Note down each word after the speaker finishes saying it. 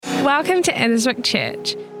Welcome to Ennisbrook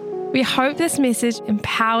Church. We hope this message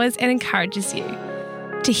empowers and encourages you.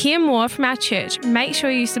 To hear more from our church, make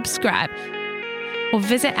sure you subscribe or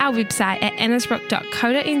visit our website at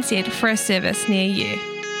ennisbrook.co.nz for a service near you.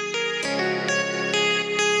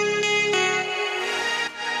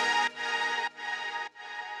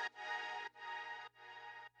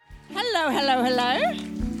 Hello.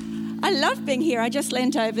 I love being here. I just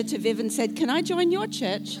leant over to Viv and said, "Can I join your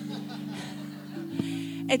church?"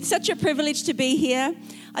 It's such a privilege to be here.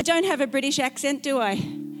 I don't have a British accent, do I?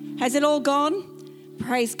 Has it all gone?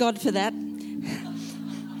 Praise God for that.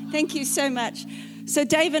 Thank you so much. So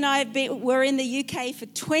Dave and I were in the UK for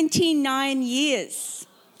 29 years.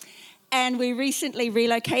 And we recently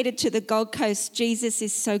relocated to the Gold Coast. Jesus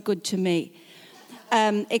is so good to me.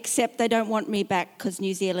 Except they don't want me back because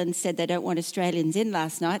New Zealand said they don't want Australians in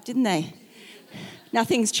last night, didn't they?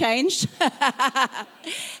 Nothing's changed.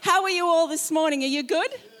 How are you all this morning? Are you good?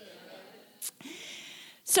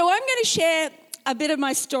 So I'm going to share a bit of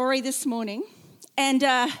my story this morning. And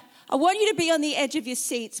I want you to be on the edge of your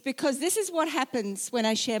seats because this is what happens when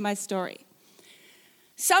I share my story.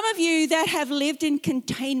 Some of you that have lived in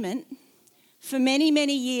containment for many,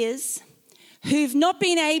 many years, who've not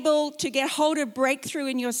been able to get hold of breakthrough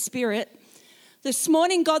in your spirit, this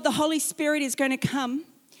morning, God, the Holy Spirit is going to come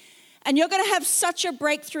and you're going to have such a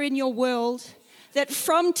breakthrough in your world that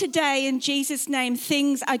from today, in Jesus' name,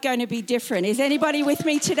 things are going to be different. Is anybody with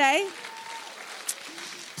me today?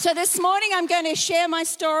 So this morning, I'm going to share my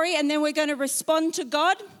story and then we're going to respond to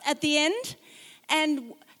God at the end.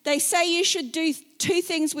 And they say you should do two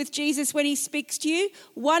things with Jesus when he speaks to you.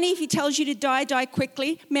 One, if he tells you to die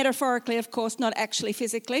quickly, metaphorically, of course, not actually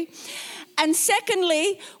physically. And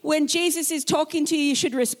secondly, when Jesus is talking to you, you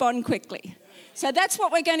should respond quickly. So that's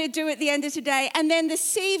what we're going to do at the end of today. And then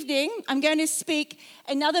this evening, I'm going to speak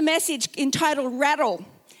another message entitled Rattle.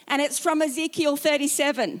 And it's from Ezekiel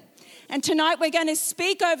 37. And tonight we're going to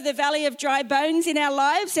speak over the valley of dry bones in our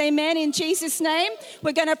lives. Amen. In Jesus' name.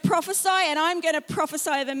 We're going to prophesy and I'm going to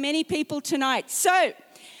prophesy over many people tonight. So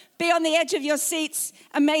be on the edge of your seats.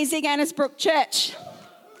 Amazing Ennisbrook Church.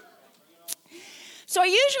 So I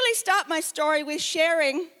usually start my story with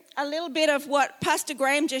sharing a little bit of what Pastor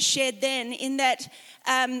Graham just shared then, in that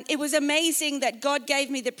it was amazing that God gave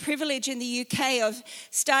me the privilege in the UK of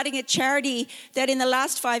starting a charity that in the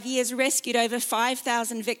last 5 years rescued over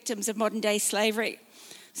 5,000 victims of modern day slavery.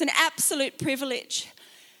 It's an absolute privilege.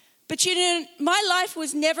 But you know, my life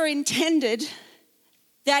was never intended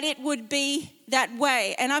that it would be that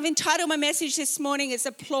way. And I've entitled my message this morning as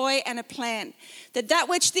A Ploy and a Plan. That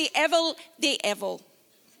which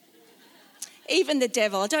even the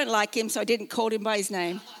devil, I don't like him, so I didn't call him by his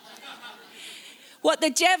name. What the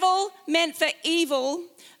devil meant for evil,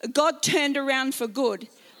 God turned around for good.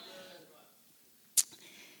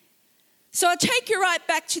 So I'll take you right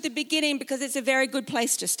back to the beginning because it's a very good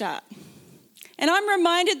place to start. And I'm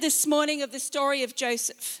reminded this morning of the story of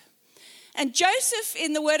Joseph. And Joseph,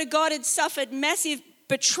 in the Word of God, had suffered massive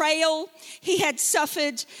betrayal. He had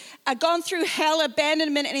gone through hell,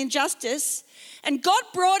 abandonment, and injustice. And God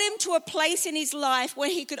brought him to a place in his life where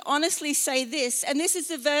he could honestly say this, and this is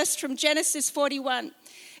the verse from Genesis 41.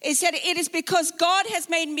 It said, "It is because God has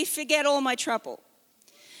made me forget all my trouble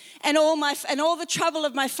and all the trouble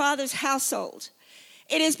of my father's household.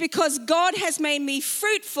 It is because God has made me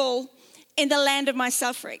fruitful in the land of my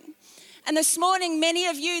suffering." And this morning, many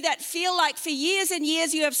of you that feel like for years and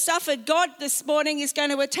years you have suffered, God this morning is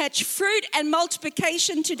going to attach fruit and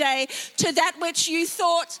multiplication today to that which you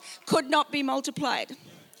thought could not be multiplied.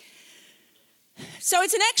 So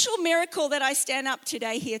it's an actual miracle that I stand up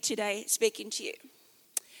here today speaking to you.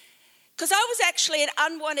 Because I was actually an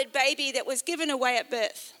unwanted baby that was given away at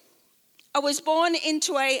birth. I was born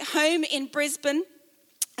into a home in Brisbane,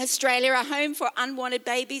 Australia, a home for unwanted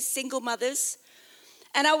babies, single mothers.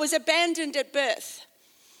 And I was abandoned at birth.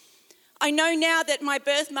 I know now that my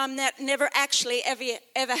birth mum never actually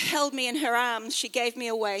ever held me in her arms. She gave me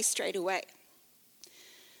away straight away.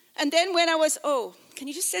 And then when can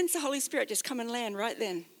you just sense the Holy Spirit just come and land right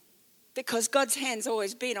then? Because God's hand's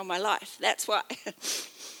always been on my life. That's why.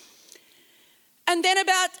 And then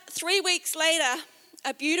about 3 weeks later,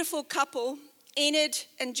 a beautiful couple, Enid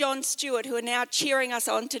and John Stewart, who are now cheering us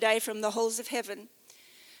on today from the halls of heaven,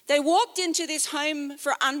 they walked into this home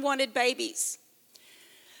for unwanted babies.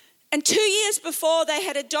 And 2 years before, they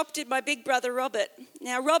had adopted my big brother, Robert.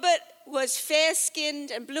 Now, Robert was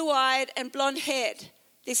fair-skinned and blue-eyed and blonde-haired.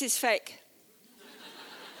 This is fake.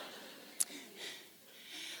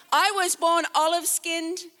 I was born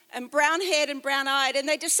olive-skinned and brown-haired and brown-eyed, and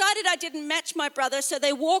they decided I didn't match my brother, so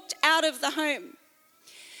they walked out of the home.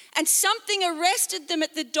 And something arrested them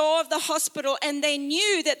at the door of the hospital, and they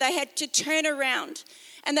knew that they had to turn around.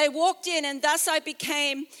 And they walked in, and thus I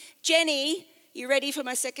became Jenny. You ready for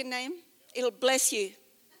my second name? It'll bless you.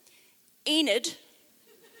 Enid.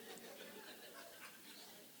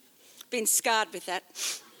 Been scarred with that.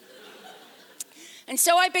 And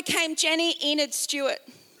so I became Jenny Enid Stewart.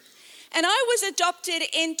 And I was adopted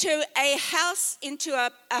into a house, into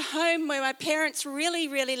a home where my parents really,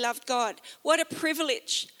 really loved God. What a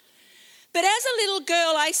privilege. But as a little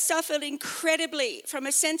girl, I suffered incredibly from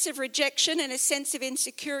a sense of rejection and a sense of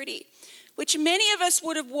insecurity, which many of us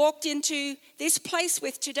would have walked into this place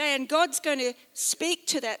with today. And God's going to speak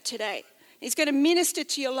to that today. He's going to minister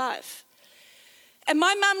to your life. And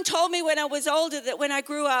my mum told me when I was older that when I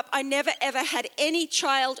grew up, I never ever had any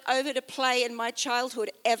child over to play in my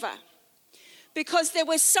childhood ever. Because there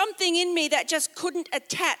was something in me that just couldn't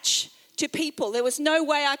attach to people. There was no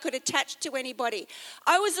way I could attach to anybody.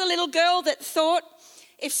 I was a little girl that thought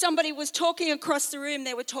if somebody was talking across the room,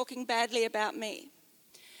 they were talking badly about me.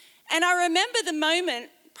 And I remember the moment,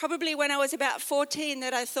 probably when I was about 14,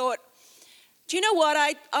 that I thought, do you know what?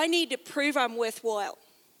 I need to prove I'm worthwhile.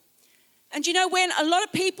 And you know, when a lot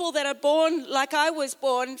of people that are born like I was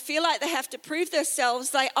born feel like they have to prove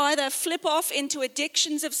themselves, they either flip off into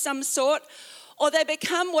addictions of some sort, or they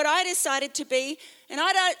become what I decided to be, and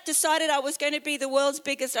I decided I was going to be the world's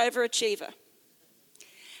biggest overachiever.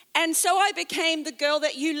 And so I became the girl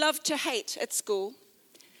that you loved to hate at school.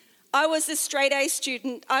 I was the straight A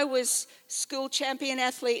student. I was school champion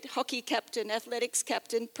athlete, hockey captain, athletics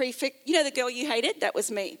captain, prefect. You know the girl you hated? That was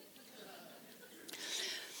me.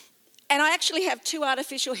 And I actually have 2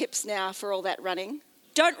 artificial hips now for all that running.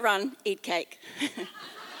 Don't run, eat cake.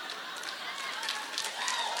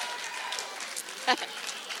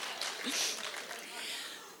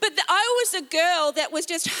 But I was a girl that was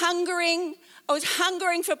just hungering. I was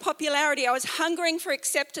hungering for popularity. I was hungering for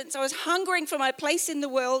acceptance. I was hungering for my place in the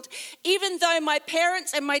world, even though my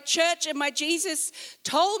parents and my church and my Jesus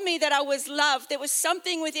told me that I was loved. There was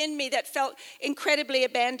something within me that felt incredibly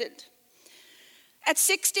abandoned. At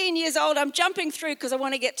 16 years old, I'm jumping through because I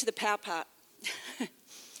want to get to the power part.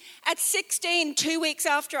 At 16, 2 weeks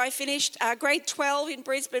after I finished grade 12 in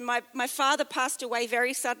Brisbane, my father passed away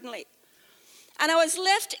very suddenly. And I was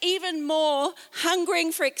left even more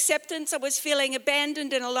hungering for acceptance. I was feeling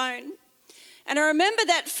abandoned and alone. And I remember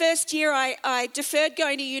that first year I deferred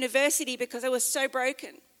going to university because I was so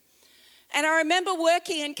broken. And I remember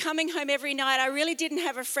working and coming home every night. I really didn't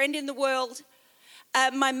have a friend in the world.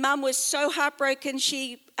 My mum was so heartbroken,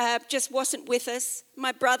 she just wasn't with us.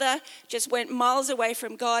 My brother just went miles away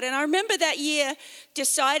from God. And I remember that year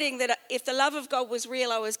deciding that if the love of God was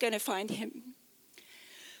real, I was going to find him.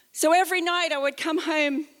 So every night I would come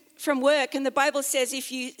home from work, and the Bible says,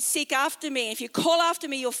 if you seek after me, if you call after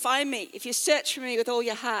me, you'll find me, if you search for me with all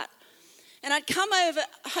your heart. And I'd come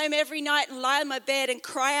home every night and lie on my bed and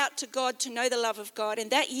cry out to God to know the love of God.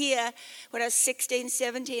 And that year, when I was 16,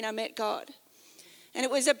 17, I met God. And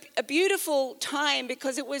it was a beautiful time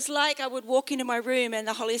because it was like I would walk into my room and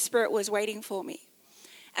the Holy Spirit was waiting for me.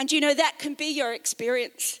 And you know, that can be your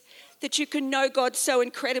experience, that you can know God so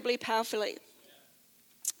incredibly powerfully.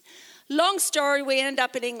 Long story, we ended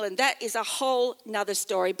up in England. That is a whole nother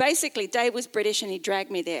story. Basically, Dave was British and he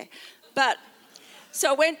dragged me there. But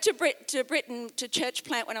so I went to Britain to church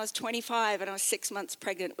plant when I was 25 and I was 6 months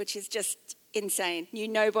pregnant, which is just insane. Knew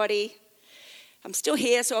nobody. I'm still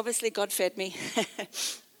here, so obviously God fed me.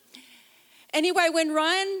 Anyway, when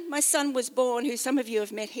Ryan, my son, was born, who some of you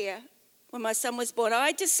have met here, when my son was born,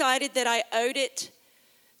 I decided that I owed it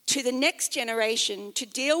to the next generation to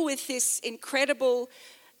deal with this incredible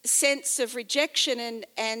sense of rejection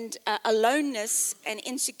and aloneness and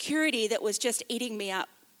insecurity that was just eating me up.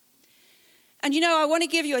 And you know, I want to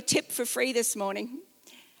give you a tip for free this morning.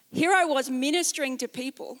 Here I was ministering to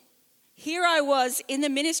people. Here I was in the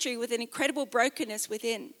ministry with an incredible brokenness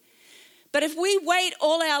within. But if we wait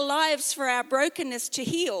all our lives for our brokenness to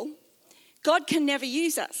heal, God can never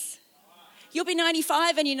use us. You'll be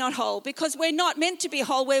 95 and you're not whole because we're not meant to be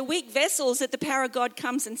whole. We're weak vessels that the power of God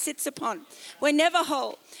comes and sits upon. We're never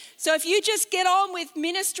whole. So if you just get on with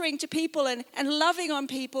ministering to people and loving on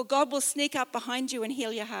people, God will sneak up behind you and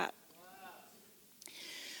heal your heart.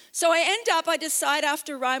 So I decide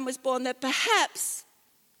after Ryan was born that perhaps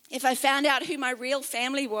if I found out who my real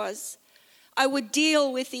family was, I would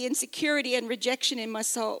deal with the insecurity and rejection in my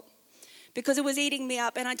soul because it was eating me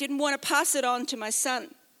up and I didn't want to pass it on to my son.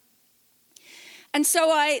 And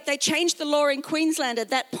so they changed the law in Queensland at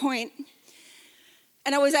that point,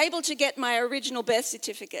 and I was able to get my original birth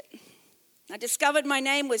certificate. I discovered my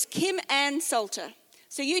name was Kim Ann Salter.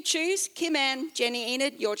 So you choose, Kim Ann, Jenny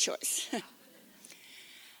Enid, your choice.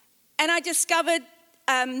 And I discovered,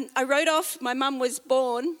 I wrote off, my mum was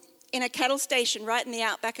born in a cattle station right in the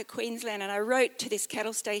outback of Queensland, and I wrote to this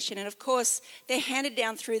cattle station, and of course, they're handed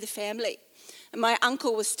down through the family, and my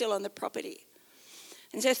uncle was still on the property.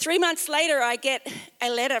 And so 3 months later, I get a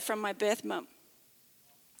letter from my birth mum,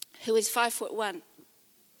 who is 5'1".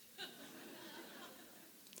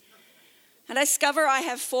 And I discover I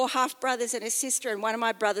have 4 half-brothers and a sister, and one of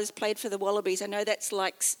my brothers played for the Wallabies. I know that's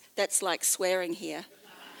like swearing here.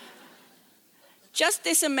 Just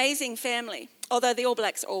this amazing family, although the All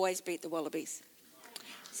Blacks always beat the Wallabies.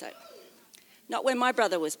 So, not when my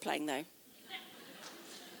brother was playing though.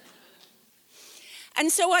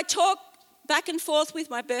 And so I talk back and forth with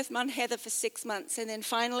my birth mum, Heather, for 6 months, and then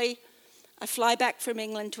finally I fly back from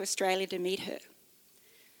England to Australia to meet her.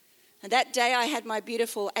 And that day I had my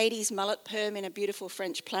beautiful 80s mullet perm in a beautiful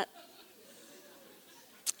French plait.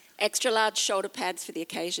 Extra large shoulder pads for the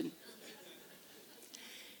occasion.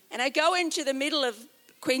 And I go into the middle of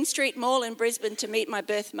Queen Street Mall in Brisbane to meet my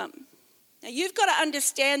birth mum. Now you've got to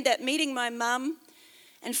understand that meeting my mum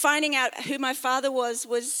and finding out who my father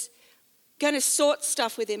was going to sort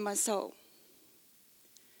stuff within my soul.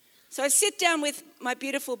 So I sit down with my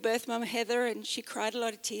beautiful birth mum, Heather, and she cried a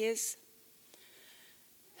lot of tears.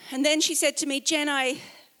 And then she said to me, Jen, I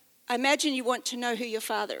imagine you want to know who your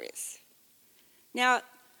father is. Now,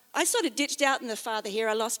 I sort of ditched out in the father here.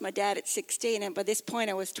 I lost my dad at 16, and by this point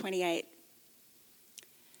I was 28.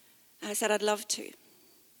 I said, I'd love to.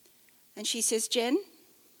 And she says, Jen,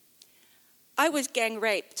 I was gang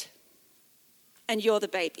raped, and you're the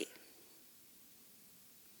baby.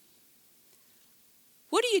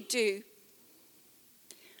 What do you do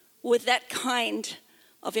with that kind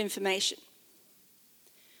of information?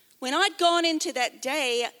 When I'd gone into that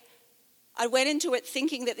day, I went into it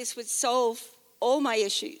thinking that this would solve all my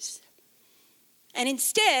issues. And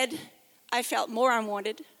instead, I felt more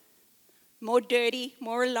unwanted, more dirty,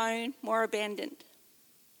 more alone, more abandoned.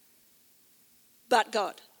 But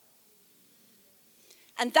God.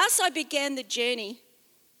 And thus I began the journey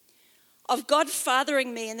of God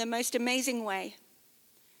fathering me in the most amazing way.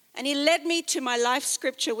 And he led me to my life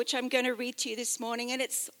scripture, which I'm going to read to you this morning, and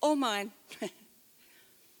it's all mine.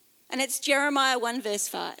 And it's Jeremiah 1 verse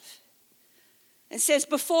 5. It says,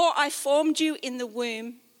 before I formed you in the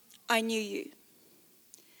womb, I knew you.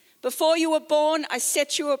 Before you were born, I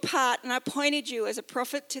set you apart and I appointed you as a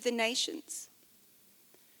prophet to the nations.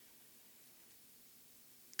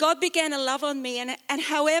 God began a love on me, and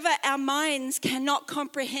however our minds cannot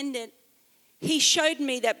comprehend it, he showed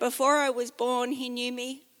me that before I was born, he knew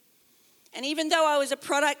me. And even though I was a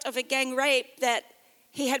product of a gang rape, that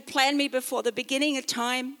he had planned me before the beginning of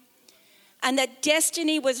time, and that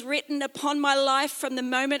destiny was written upon my life from the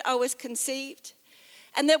moment I was conceived.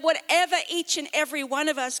 And that whatever each and every one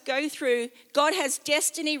of us go through, God has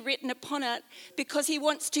destiny written upon it because he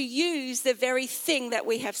wants to use the very thing that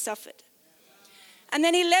we have suffered. And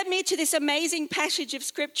then he led me to this amazing passage of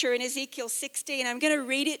scripture in Ezekiel 16. I'm going to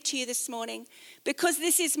read it to you this morning because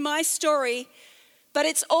this is my story, but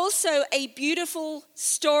it's also a beautiful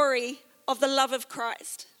story of the love of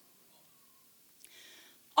Christ.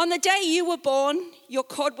 On the day you were born, your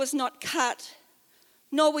cord was not cut,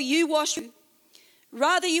 nor were you washed.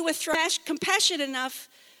 Rather, you were compassionate enough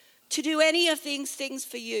to do any of these things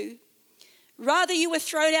for you. Rather, you were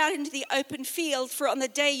thrown out into the open field, for on the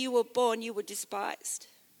day you were born, you were despised.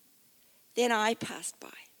 Then I passed by.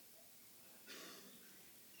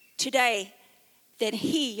 Today, then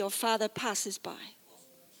he, your father, passes by.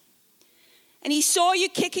 And he saw you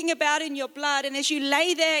kicking about in your blood, and as you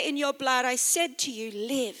lay there in your blood, I said to you,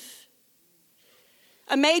 live.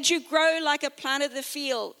 I made you grow like a plant of the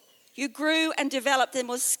field. You grew and developed, and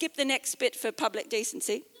we'll skip the next bit for public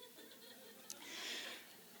decency.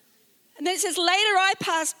 And then it says, later I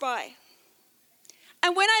passed by.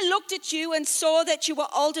 And when I looked at you and saw that you were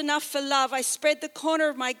old enough for love, I spread the corner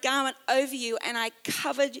of my garment over you, and I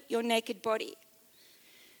covered your naked body.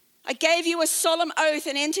 I gave you a solemn oath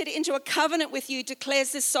and entered into a covenant with you,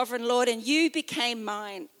 declares the sovereign Lord, and you became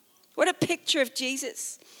mine. What a picture of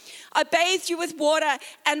Jesus. I bathed you with water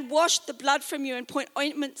and washed the blood from you and put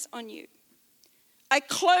ointments on you. I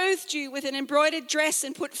clothed you with an embroidered dress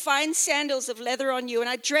and put fine sandals of leather on you, and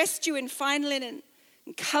I dressed you in fine linen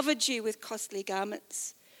and covered you with costly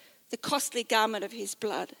garments, the costly garment of his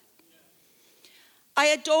blood. I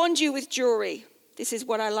adorned you with jewelry. This is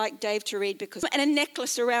what I like Dave to read and a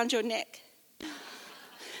necklace around your neck.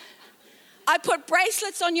 I put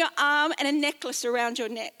bracelets on your arm and a necklace around your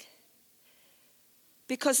neck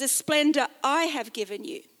because the splendor I have given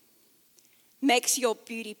you makes your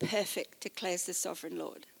beauty perfect, declares the sovereign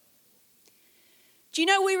Lord. Do you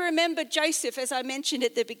know, we remember Joseph, as I mentioned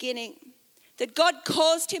at the beginning, that God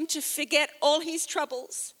caused him to forget all his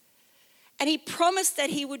troubles, and he promised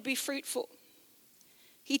that he would be fruitful.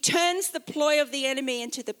 He turns the ploy of the enemy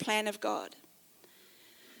into the plan of God.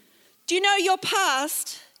 Do you know your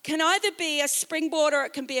past can either be a springboard or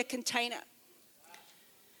it can be a container?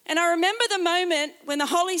 And I remember the moment when the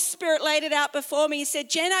Holy Spirit laid it out before me. He said,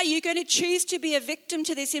 Jen, are you going to choose to be a victim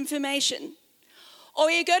to this information? Or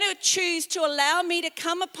are you going to choose to allow me to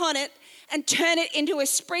come upon it and turn it into a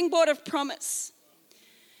springboard of promise?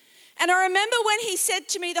 And I remember when he said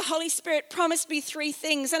to me, the Holy Spirit promised me 3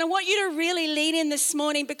 things. And I want you to really lean in this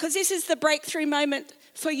morning, because this is the breakthrough moment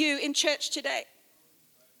for you in church today.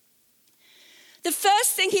 The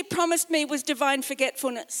first thing he promised me was divine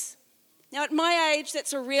forgetfulness. Now, at my age,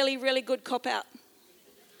 that's a really, really good cop-out.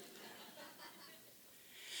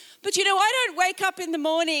 But you know, I don't wake up in the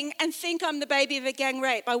morning and think I'm the baby of a gang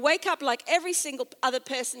rape. I wake up like every single other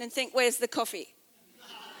person and think, where's the coffee?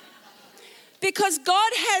 Because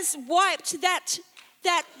God has wiped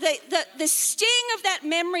the sting of that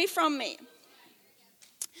memory from me.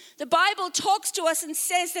 The Bible talks to us and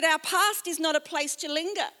says that our past is not a place to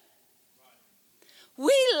linger.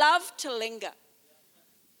 We love to linger.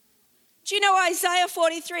 Do you know Isaiah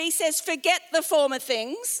 43 says, forget the former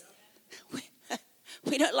things?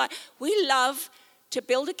 We love to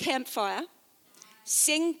build a campfire,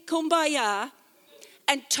 sing Kumbaya,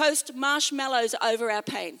 and toast marshmallows over our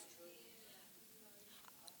pain.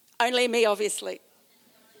 Only me, obviously.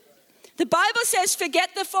 The Bible says,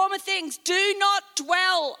 forget the former things. Do not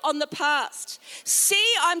dwell on the past.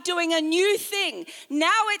 See, I'm doing a new thing.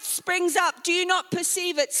 Now it springs up. Do you not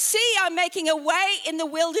perceive it? See, I'm making a way in the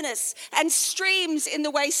wilderness and streams in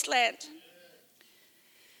the wasteland.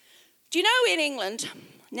 Do you know in England,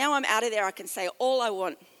 now I'm out of there, I can say all I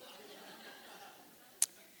want.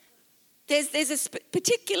 There's a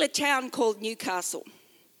particular town called Newcastle.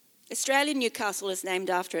 Australian Newcastle is named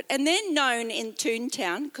after it. And they're known in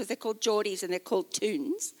Toontown, because they're called Geordies and they're called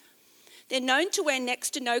Toons. They're known to wear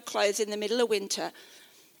next to no clothes in the middle of winter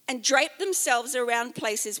and drape themselves around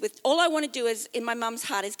places with, all I want to do is, in my mum's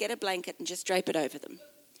heart, is get a blanket and just drape it over them.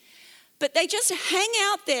 But they just hang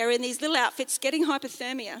out there in these little outfits, getting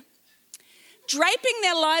hypothermia, draping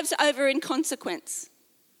their lives over inconsequence.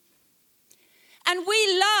 And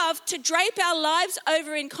we love to drape our lives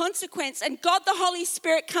over inconsequence. And God, the Holy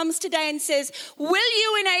Spirit, comes today and says, will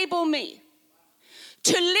you enable me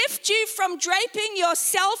to lift you from draping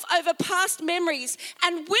yourself over past memories?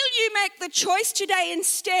 And will you make the choice today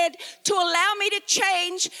instead to allow me to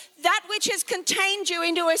change that which has contained you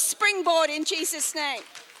into a springboard in Jesus' name?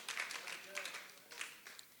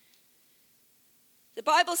 The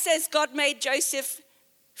Bible says God made Joseph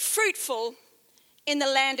fruitful in the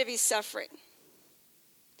land of his suffering.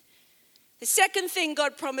 The second thing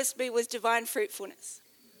God promised me was divine fruitfulness.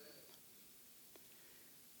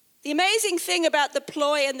 The amazing thing about the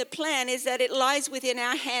ploy and the plan is that it lies within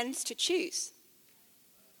our hands to choose.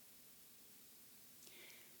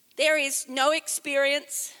 There is no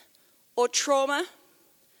experience or trauma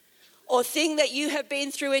or thing that you have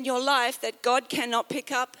been through in your life that God cannot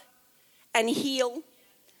pick up and heal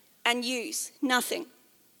and use. Nothing.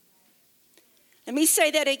 Let me say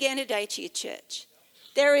that again today to you, church.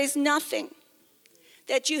 There is nothing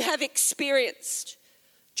that you have experienced,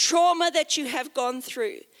 trauma that you have gone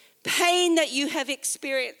through, pain that you have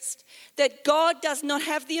experienced, that God does not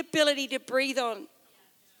have the ability to breathe on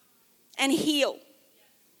and heal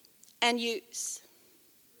and use.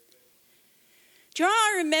 Do you know,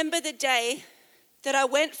 I remember the day that I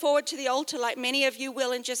went forward to the altar, like many of you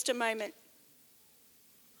will in just a moment.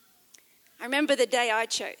 I remember the day I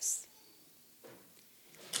chose.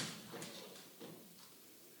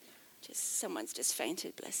 Someone's just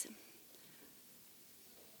fainted, bless him.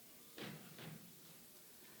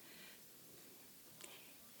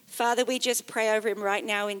 Father, we just pray over him right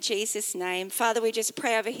now in Jesus' name. Father, we just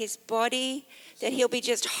pray over his body, that he'll be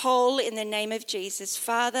just whole in the name of Jesus.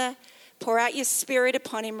 Father, pour out your Spirit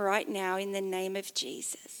upon him right now in the name of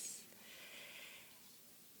Jesus.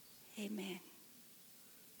 Amen.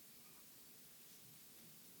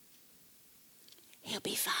 He'll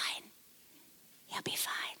be fine. He'll be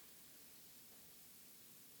fine.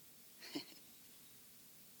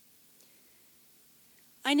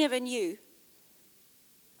 I never knew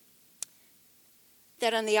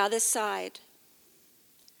that on the other side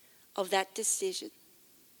of that decision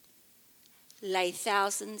lay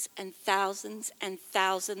thousands and thousands and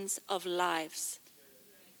thousands of lives.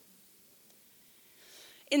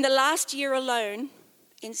 In the last year alone,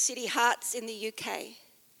 in City Hearts in the UK,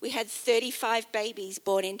 we had 35 babies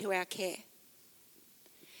born into our care.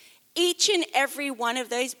 Each and every one of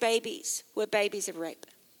those babies were babies of rape.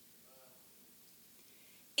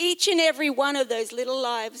 Each and every one of those little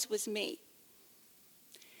lives was me.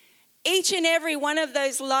 Each and every one of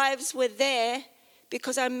those lives were there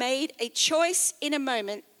because I made a choice in a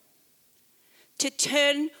moment to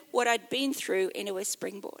turn what I'd been through into a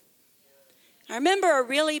springboard. I remember a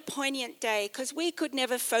really poignant day because we could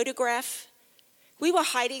never photograph. We were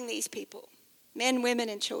hiding these people, men, women,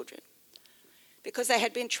 and children, because they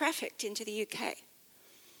had been trafficked into the UK.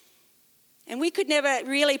 And we could never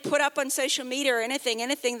really put up on social media or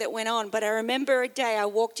anything that went on. But I remember a day I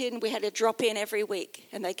walked in, we had a drop in every week,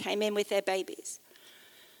 and they came in with their babies.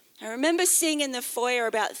 I remember seeing in the foyer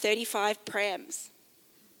about 35 prams,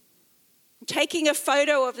 taking a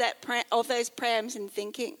photo of those prams and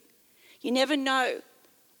thinking, you never know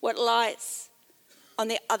what lies on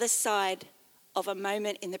the other side of a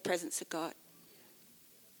moment in the presence of God.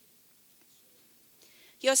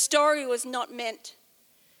 Your story was not meant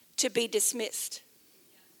to be dismissed.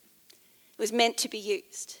 It was meant to be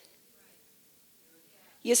used.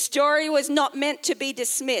 Your story was not meant to be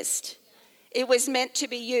dismissed. It was meant to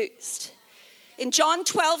be used. In John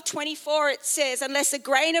 12:24 it says, unless a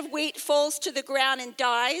grain of wheat falls to the ground and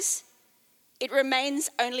dies, it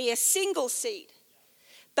remains only a single seed.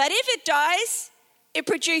 But if it dies, it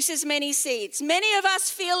produces many seeds. Many of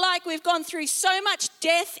us feel like we've gone through so much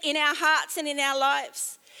death in our hearts and in our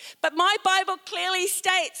lives. But my Bible clearly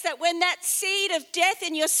states that when that seed of death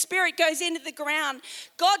in your spirit goes into the ground,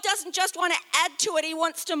 God doesn't just want to add to it, he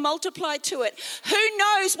wants to multiply to it. Who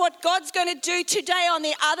knows what God's going to do today on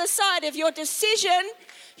the other side of your decision,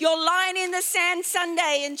 your line in the sand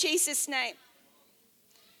Sunday, in Jesus' name.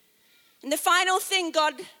 And the final thing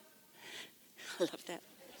I love that.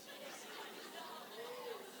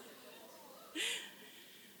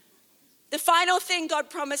 The final thing God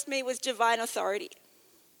promised me was divine authority.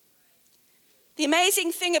 The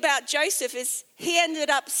amazing thing about Joseph is he ended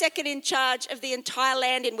up second in charge of the entire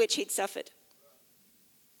land in which he'd suffered.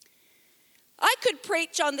 I could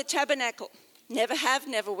preach on the tabernacle. Never have,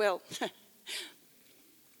 never will.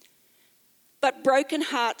 But broken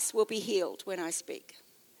hearts will be healed when I speak.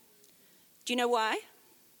 Do you know why?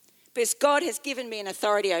 Because God has given me an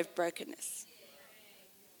authority over brokenness.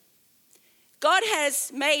 God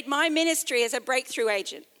has made my ministry as a breakthrough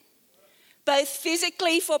agent, both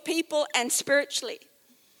physically for people and spiritually.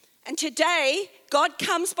 And today, God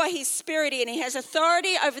comes by his Spirit and he has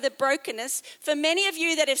authority over the brokenness for many of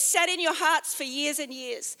you that have sat in your hearts for years and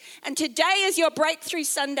years. And today is your breakthrough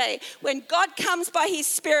Sunday when God comes by his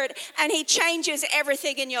Spirit and he changes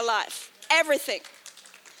everything in your life. Everything.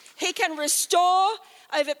 He can restore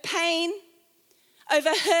over pain, over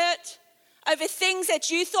hurt, over things that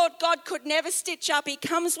you thought God could never stitch up. He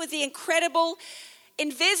comes with the incredible,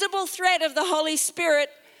 invisible thread of the Holy Spirit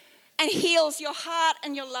and heals your heart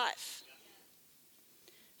and your life.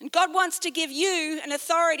 And God wants to give you an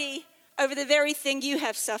authority over the very thing you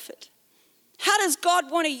have suffered. How does God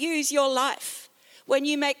want to use your life when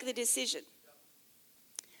you make the decision?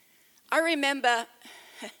 I remember,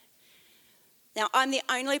 now I'm the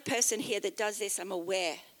only person here that does this, I'm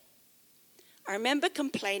aware. I remember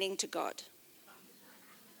complaining to God.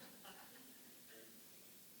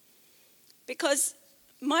 Because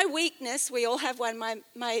my weakness, we all have one,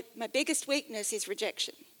 my biggest weakness is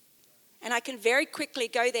rejection. And I can very quickly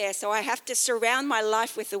go there, so I have to surround my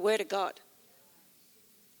life with the Word of God.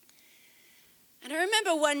 And I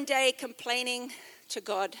remember one day complaining to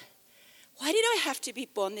God, why did I have to be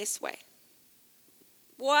born this way?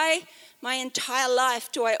 Why my entire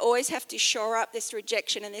life do I always have to shore up this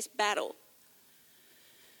rejection and this battle?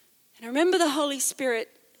 And I remember the Holy Spirit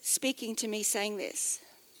speaking to me saying this,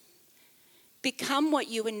 become what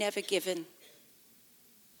you were never given.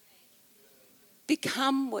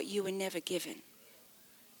 Become what you were never given.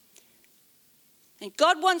 And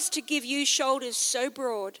God wants to give you shoulders so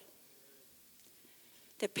broad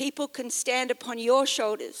that people can stand upon your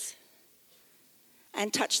shoulders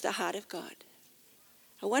and touch the heart of God.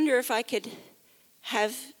 I wonder if I could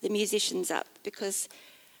have the musicians up, because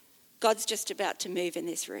God's just about to move in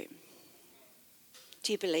this room.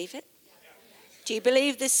 Do you believe it? Do you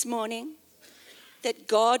believe this morning that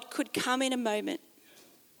God could come in a moment?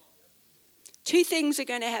 Two things are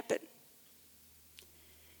going to happen.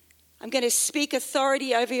 I'm going to speak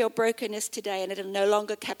authority over your brokenness today, and it'll no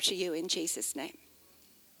longer capture you in Jesus' name.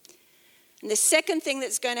 And the second thing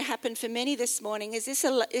that's going to happen for many this morning is this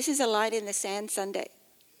is a light in the sand Sunday.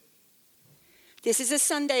 This is a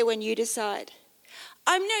Sunday when you decide,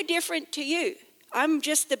 I'm no different to you. I'm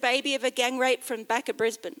just the baby of a gang rape from back of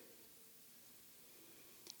Brisbane.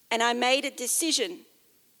 And I made a decision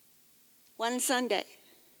one Sunday,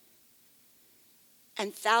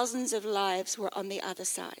 and thousands of lives were on the other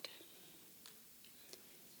side.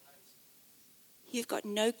 You've got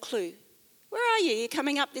no clue. Where are you? You're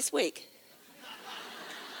coming up this week.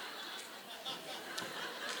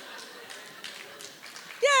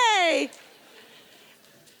 Yay!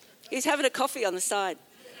 He's having a coffee on the side.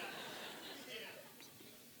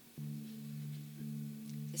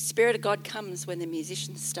 The Spirit of God comes when the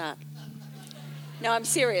musicians start. No, I'm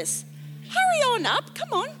serious. Hurry on up,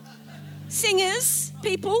 come on. Singers,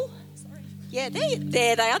 people. Yeah,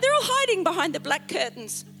 there they are. They're all hiding behind the black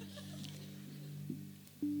curtains.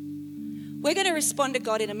 We're going to respond to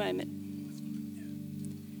God in a moment.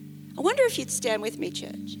 I wonder if you'd stand with me,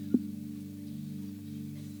 church.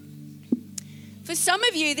 For some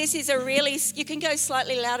of you, this is a really, you can go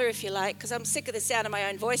slightly louder if you like, because I'm sick of the sound of my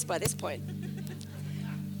own voice by this point.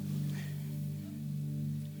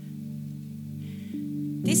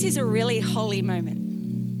 This is a really holy moment.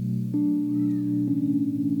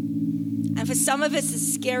 And for some of us, it's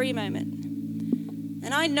a scary moment.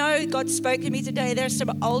 And I know God spoke to me today. There are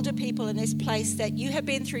some older people in this place that you have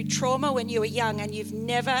been through trauma when you were young and you've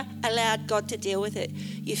never allowed God to deal with it.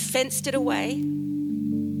 You fenced it away.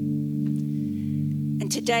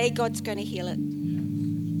 And today, God's going to heal it.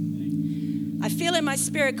 I feel in my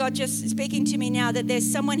spirit, God just speaking to me now that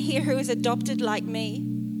there's someone here who is adopted like me.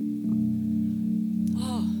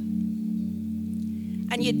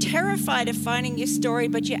 And you're terrified of finding your story,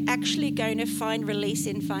 but you're actually going to find release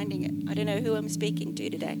in finding it. I don't know who I'm speaking to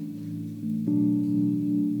today.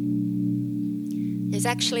 There's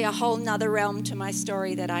actually a whole nother realm to my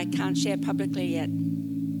story that I can't share publicly yet.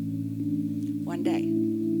 One day.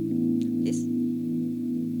 This?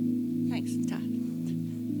 Thanks, Ta.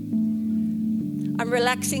 I'm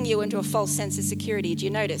relaxing you into a false sense of security. Do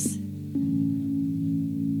you notice?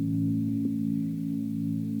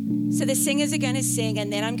 So the singers are going to sing,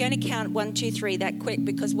 and then I'm going to count 1, 2, 3 that quick,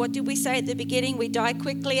 because what did we say at the beginning? We die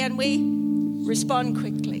quickly and we respond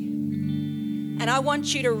quickly. And I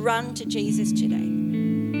want you to run to Jesus today.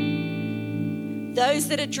 Those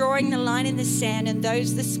that are drawing the line in the sand, and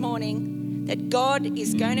those this morning that God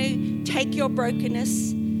is going to take your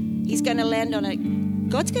brokenness, He's going to land on it.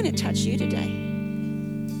 God's going to touch you today.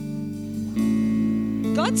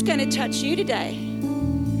 God's going to touch you today.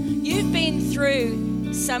 You've been through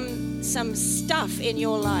some stuff in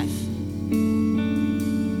your life.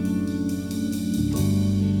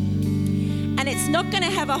 And it's not going to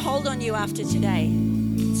have a hold on you after today.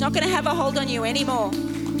 It's not going to have a hold on you anymore.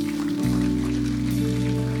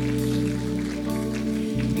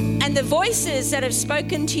 And the voices that have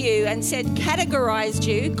spoken to you and said, categorized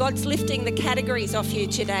you, God's lifting the categories off you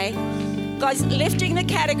today. God's lifting the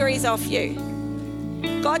categories off you.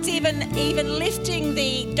 God's even lifting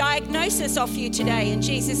the diagnosis off you today in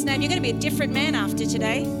Jesus' name. You're going to be a different man after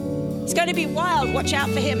today. It's going to be wild. Watch out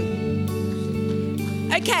for him.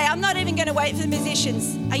 Okay, I'm not even going to wait for the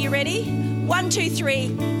musicians. Are you ready? 1, 2,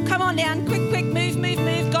 3. Come on down. Quick,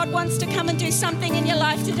 move. God wants to come and do something in your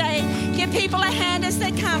life today. Give people a hand as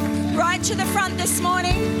they come right to the front this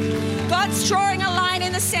morning. God's drawing a line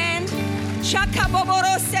in the sand.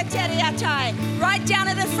 Right down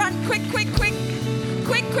to the front. Quick. Quick.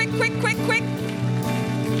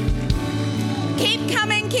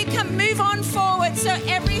 Keep coming. Move on forward. So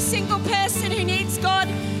every single person who needs God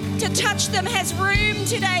to touch them has room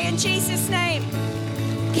today in Jesus' name.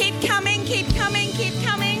 Keep coming.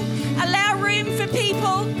 Allow room for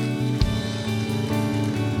people.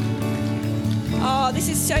 Oh, this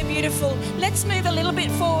is so beautiful. Let's move a little bit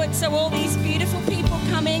forward so all these beautiful people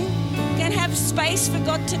coming can have space for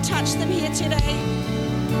God to touch them here today.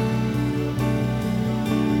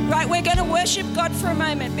 Right, we're going to worship God for a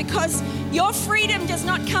moment, because your freedom does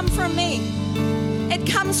not come from me. It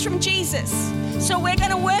comes from Jesus. So we're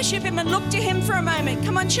going to worship Him and look to Him for a moment.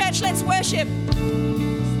 Come on, church, let's worship.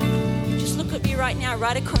 Just look at me right now,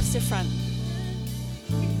 right across the front.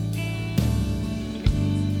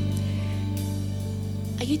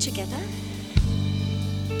 Are you together?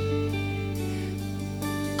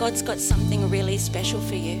 God's got something really special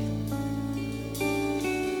for you.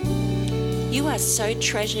 You are so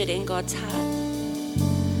treasured in God's heart.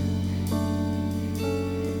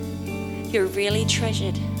 You're really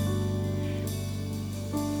treasured.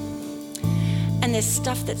 And there's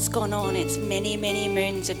stuff that's gone on. It's many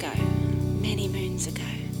moons ago. Many moons ago.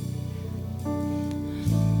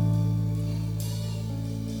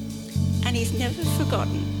 And He's never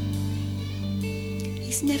forgotten.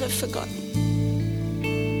 He's never forgotten.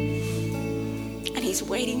 And He's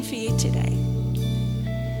waiting for you today.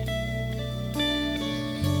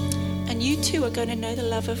 And you too are going to know the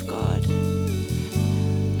love of God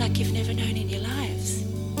like you've never known in your lives.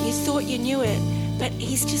 You thought you knew it, but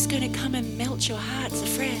he's just going to come and melt your hearts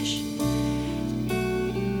afresh.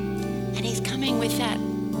 And he's coming with that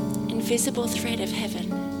invisible thread of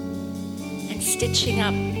heaven and stitching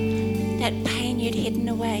up that pain you'd hidden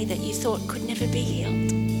away that you thought could never be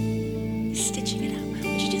healed. He's stitching it up.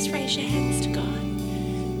 Would you just raise your hands to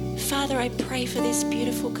God? Father, I pray for this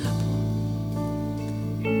beautiful couple.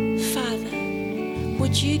 Father,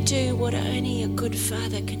 would you do what only a good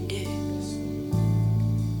father can do?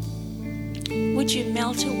 Would you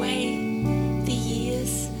melt away the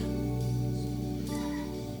years?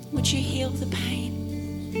 Would you heal the pain?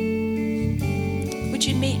 Would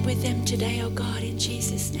you meet with them today, oh God, in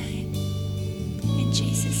Jesus' name? In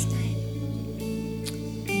Jesus' name.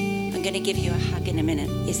 I'm going to give you a hug in a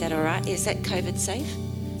minute. Is that all right? Is that COVID safe?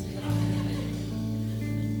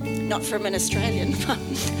 Not from an Australian, but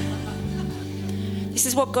this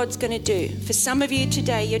is what God's going to do. For some of you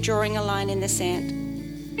today, you're drawing a line in the sand.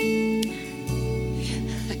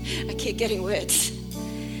 I keep getting words.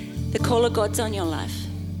 The call of God's on your life.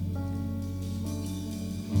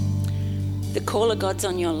 The call of God's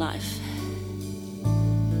on your life.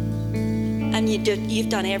 And you've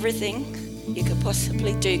done everything you could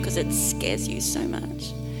possibly do because it scares you so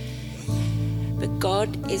much. But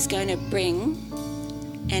God is going to bring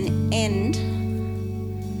an end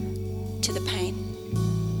to the pain.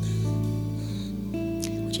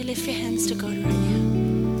 Would you lift your hands to God right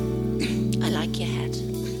now? I like your hat.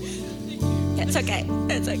 That's okay.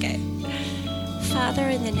 That's okay. Father,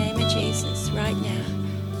 in the name of Jesus, right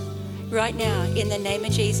now, in the name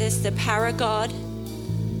of Jesus, the power of God,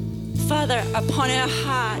 Father, upon her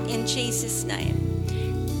heart in Jesus'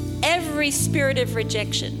 name, every spirit of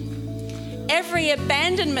rejection, every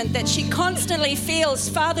abandonment that she constantly feels,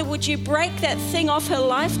 Father, would you break that thing off her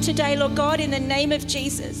life today, Lord God, in the name of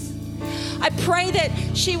Jesus. I pray that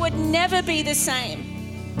she would never be the same.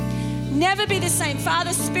 Never be the same.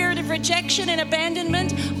 Father, spirit of rejection and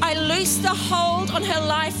abandonment, I loose the hold on her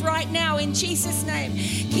life right now in Jesus' name.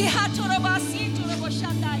 In the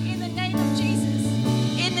name of Jesus.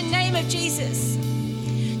 In the name of Jesus.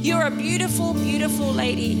 You're a beautiful, beautiful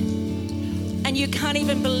lady. And you can't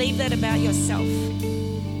even believe that about yourself.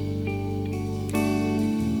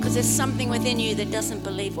 Because there's something within you that doesn't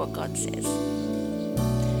believe what God says.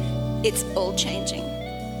 It's all changing.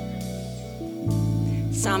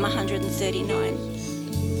 Psalm 139.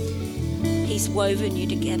 He's woven you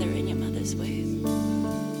together in your mother's womb.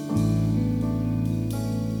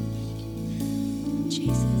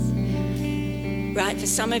 Jesus. Right, for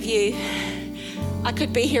some of you, I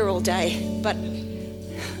could be here all day, but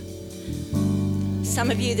some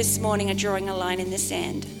of you this morning are drawing a line in the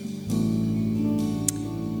sand.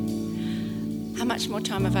 How much more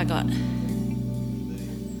time have I got?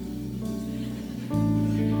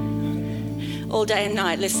 All day and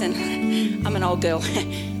night. Listen, I'm an old girl.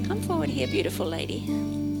 Come forward here, beautiful lady.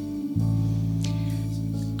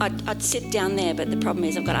 I'd sit down there, but the problem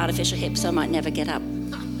is I've got artificial hips, so I might never get up.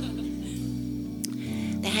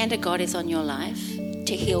 The hand of God is on your life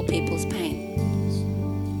to heal people's pain.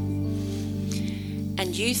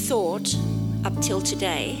 And you thought up till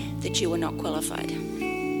today that you were not qualified.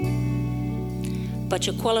 But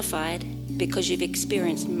you're qualified because you've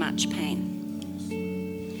experienced much pain.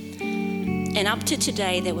 And up to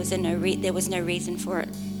today, there was no reason for it.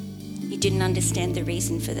 You didn't understand the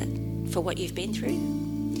reason for that, for what you've been through.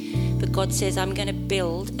 But God says, I'm going to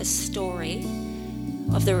build a story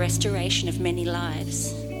of the restoration of many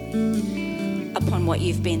lives upon what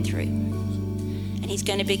you've been through. And he's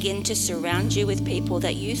going to begin to surround you with people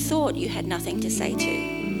that you thought you had nothing to say to.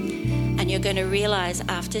 And you're going to realize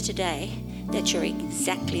after today that you're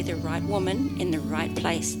exactly the right woman in the right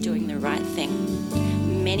place doing the right thing.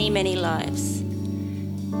 Many, many lives.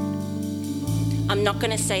 I'm not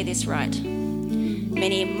going to say this right.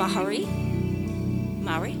 Many Maori.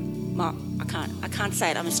 I can't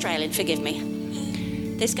say it. I'm Australian. Forgive me.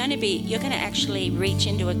 You're going to actually reach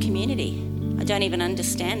into a community. I don't even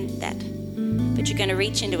understand that. But you're going to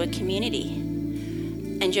reach into a community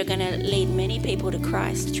and you're going to lead many people to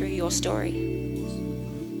Christ through your story.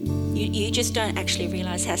 You just don't actually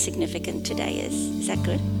realize how significant today is. Is that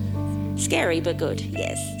good? Scary, but good,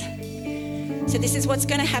 yes. So this is what's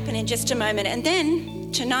going to happen in just a moment. And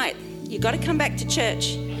then tonight, you've got to come back to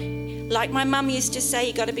church. Like my mum used to say,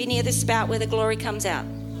 you've got to be near the spout where the glory comes out.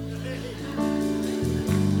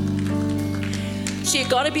 So you've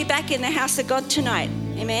got to be back in the house of God tonight.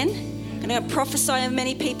 Amen? I'm going to prophesy over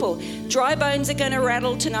many people. Dry bones are going to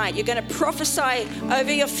rattle tonight. You're going to prophesy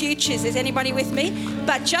over your futures. Is anybody with me?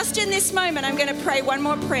 But just in this moment, I'm going to pray one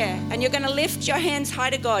more prayer, and you're going to lift your hands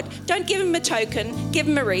high to God. Don't give him a token. Give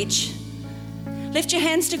him a reach. Lift your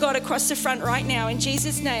hands to God across the front right now in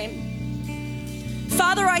Jesus' name.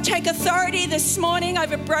 Father, I take authority this morning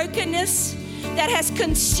over brokenness that has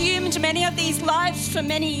consumed many of these lives for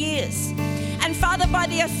many years. And Father, by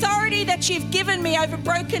the authority that you've given me over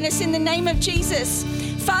brokenness in the name of Jesus,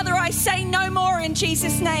 Father, I say no more in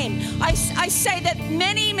Jesus' name. I say that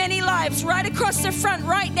many, many lives right across the front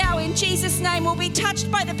right now in Jesus' name will be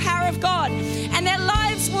touched by the power of God. And their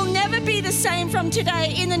lives will never be the same from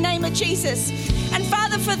today in the name of Jesus. And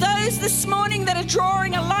Father, for those this morning that are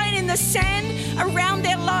drawing a line in the sand around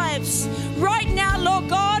their lives, right now, Lord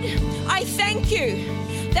God, I thank you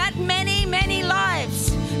that many, many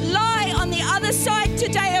lives lie on the other side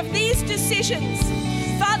today of these decisions.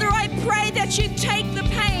 Father, I pray that you'd take the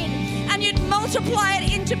pain and you'd multiply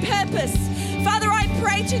it into purpose. Father, I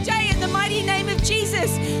pray today in the mighty name of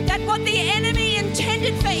Jesus that what the enemy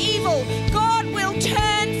intended for evil, God will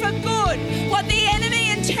turn for good. What the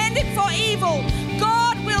enemy intended for evil,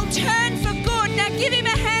 God will turn for good. Now give him a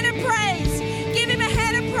hand of praise. Give him a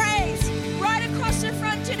hand of praise right across the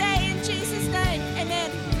front today in Jesus' name.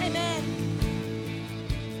 Amen. Amen.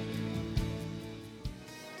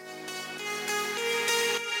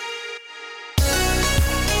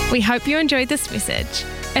 We hope you enjoyed this message.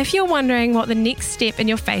 If you're wondering what the next step in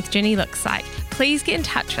your faith journey looks like, please get in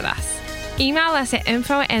touch with us. Email us at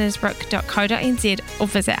info@annesbrook.co.nz or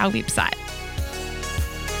visit our website.